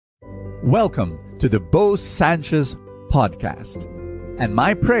Welcome to the Bo Sanchez podcast. And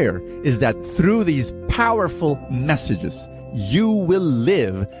my prayer is that through these powerful messages, you will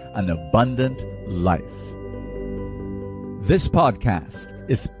live an abundant life. This podcast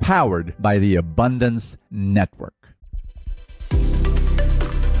is powered by the Abundance Network.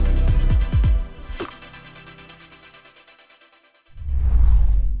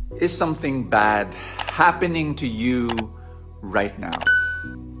 Is something bad happening to you right now?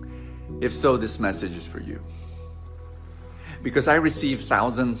 If so, this message is for you. Because I receive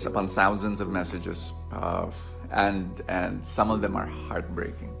thousands upon thousands of messages, and some of them are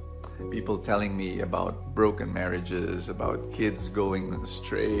heartbreaking. People telling me about broken marriages, about kids going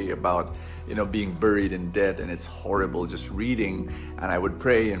astray, about being buried in debt, and it's horrible just reading. And I would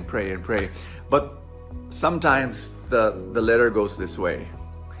pray and pray and pray. But sometimes the letter goes this way.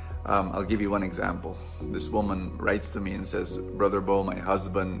 I'll give you one example. This woman writes to me and says, "Brother Bo, my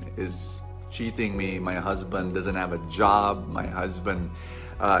husband is cheating me. My husband doesn't have a job. My husband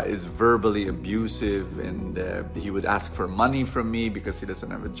is verbally abusive, and he would ask for money from me because he doesn't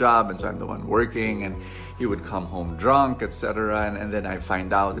have a job, and so I'm the one working, and he would come home drunk, etc. And then I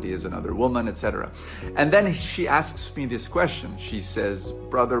find out that he is another woman, etc." And then she asks me this question. She says,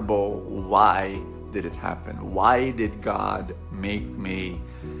 "Brother Bo, why did it happen? Why did God make me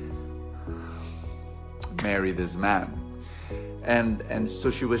marry this man?" And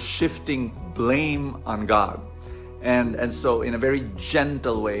so she was shifting blame on God. And so in a very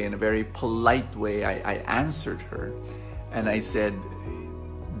gentle way, in a very polite way, I answered her. And I said,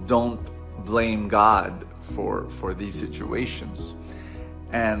 don't blame God for these situations.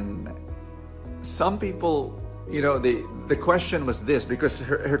 And some people, the question was this, because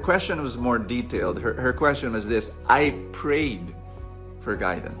her question was more detailed. Her question was this: I prayed for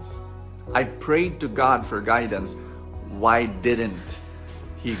guidance. I prayed to God for guidance. Why didn't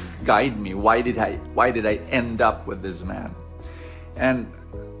He guide me? Why did I end up with this man? And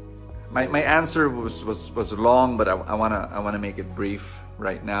my answer was long, but I wanna make it brief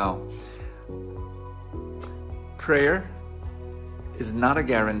right now. Prayer is not a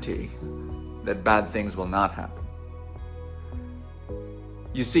guarantee that bad things will not happen.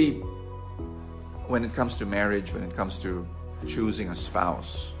 You see, when it comes to marriage, when it comes to choosing a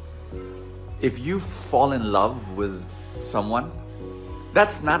spouse, if you fall in love with someone,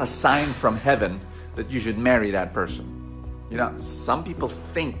 that's not a sign from heaven that you should marry that person. Some people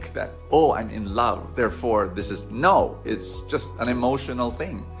think that, oh, I'm in love, therefore this is... No, it's just an emotional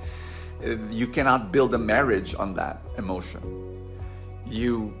thing. You cannot build a marriage on that emotion.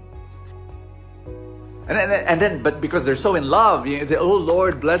 But because they're so in love, you say, "Oh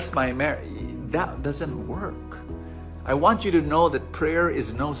Lord, bless my marriage." That doesn't work. I want you to know that prayer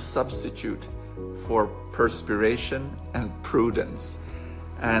is no substitute for perspiration and prudence.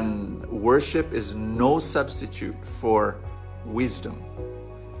 And worship is no substitute for wisdom.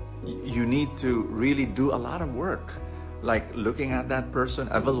 You need to really do a lot of work, like looking at that person,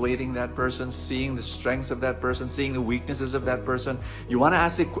 evaluating that person, seeing the strengths of that person, seeing the weaknesses of that person. You want to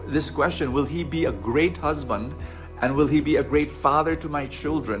ask this question: will he be a great husband? And will he be a great father to my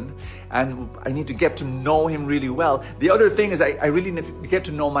children? And I need to get to know him really well. The other thing is I really need to get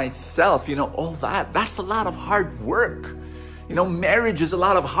to know myself. All that's a lot of hard work. Marriage is a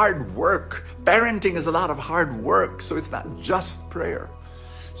lot of hard work. Parenting is a lot of hard work. So it's not just prayer.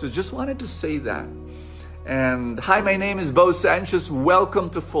 So just wanted to say that. And hi, my name is Bo Sanchez.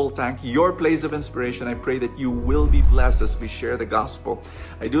 Welcome to Full Tank, your place of inspiration. I pray that you will be blessed as we share the gospel.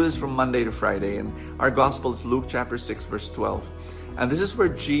 I do this from Monday to Friday, and our gospel is Luke chapter 6, verse 12. And this is where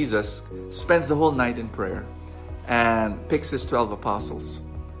Jesus spends the whole night in prayer and picks his 12 apostles.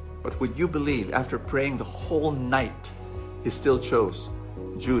 But would you believe, after praying the whole night, he still chose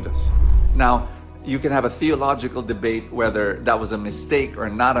Judas? Now, you can have a theological debate whether that was a mistake or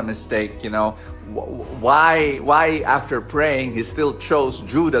not a mistake. Why after praying he still chose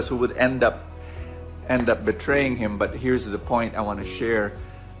Judas, who would end up betraying him. But here's the point I want to share,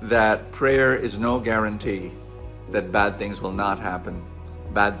 that prayer is no guarantee that bad things will not happen.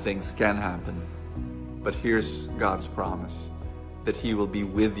 Bad things can happen. But here's God's promise, that He will be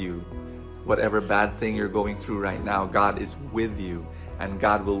with you. Whatever bad thing you're going through right now, God is with you. And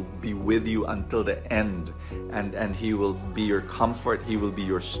God will be with you until the end. And He will be your comfort. He will be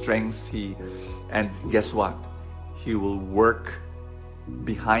your strength. And guess what? He will work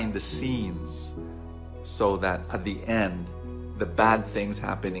behind the scenes so that at the end, the bad things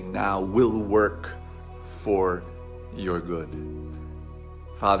happening now will work for your good.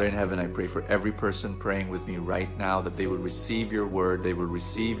 Father in heaven, I pray for every person praying with me right now that they will receive your word, they will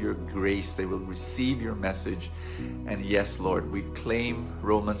receive your grace, they will receive your message. And yes, Lord, we claim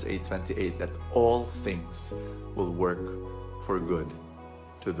Romans 8:28 that all things will work for good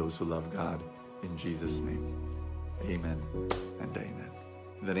to those who love God. In Jesus' name, amen and amen.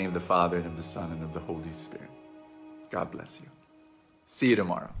 In the name of the Father, and of the Son, and of the Holy Spirit. God bless you. See you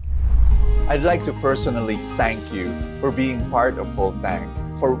tomorrow. I'd like to personally thank you for being part of Full Tank,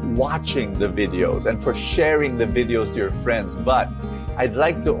 for watching the videos, and for sharing the videos to your friends. But I'd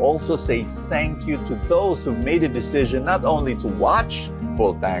like to also say thank you to those who made a decision not only to watch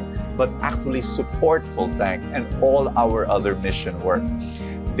Full Tank, but actually support Full Tank and all our other mission work.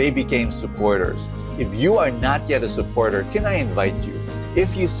 They became supporters. If you are not yet a supporter, can I invite you?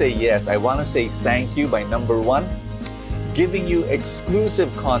 If you say yes, I want to say thank you by number one, giving you exclusive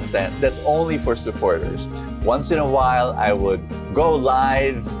content that's only for supporters. Once in a while, I would go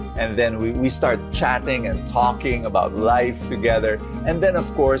live and then we start chatting and talking about life together. And then, of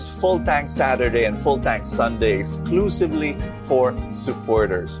course, Full Tank Saturday and Full Tank Sunday exclusively for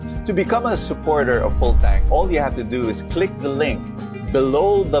supporters. To become a supporter of Full Tank, all you have to do is click the link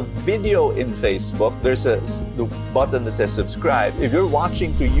below the video in Facebook. There's the button that says subscribe. If you're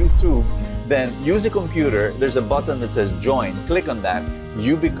watching through YouTube, then use a computer. There's a button that says join. Click on that.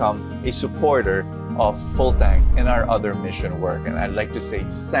 You become a supporter of Full Tank and our other mission work. And I'd like to say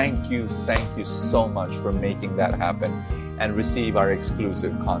thank you so much for making that happen and receive our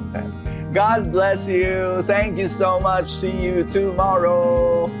exclusive content. God bless you. Thank you so much. See you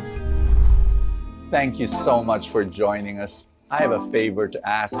tomorrow. Thank you so much for joining us. I have a favor to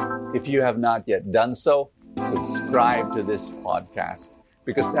ask. If you have not yet done so, subscribe to this podcast,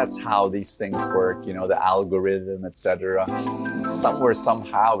 because that's how these things work, you know, the algorithm, etc. Somewhere,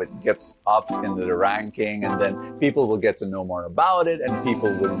 somehow, it gets up into the ranking, and then people will get to know more about it, and people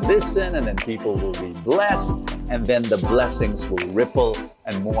will listen, and then people will be blessed, and then the blessings will ripple,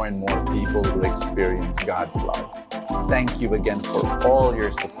 and more people will experience God's love. Thank you again for all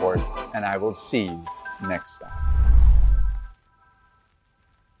your support, and I will see you next time.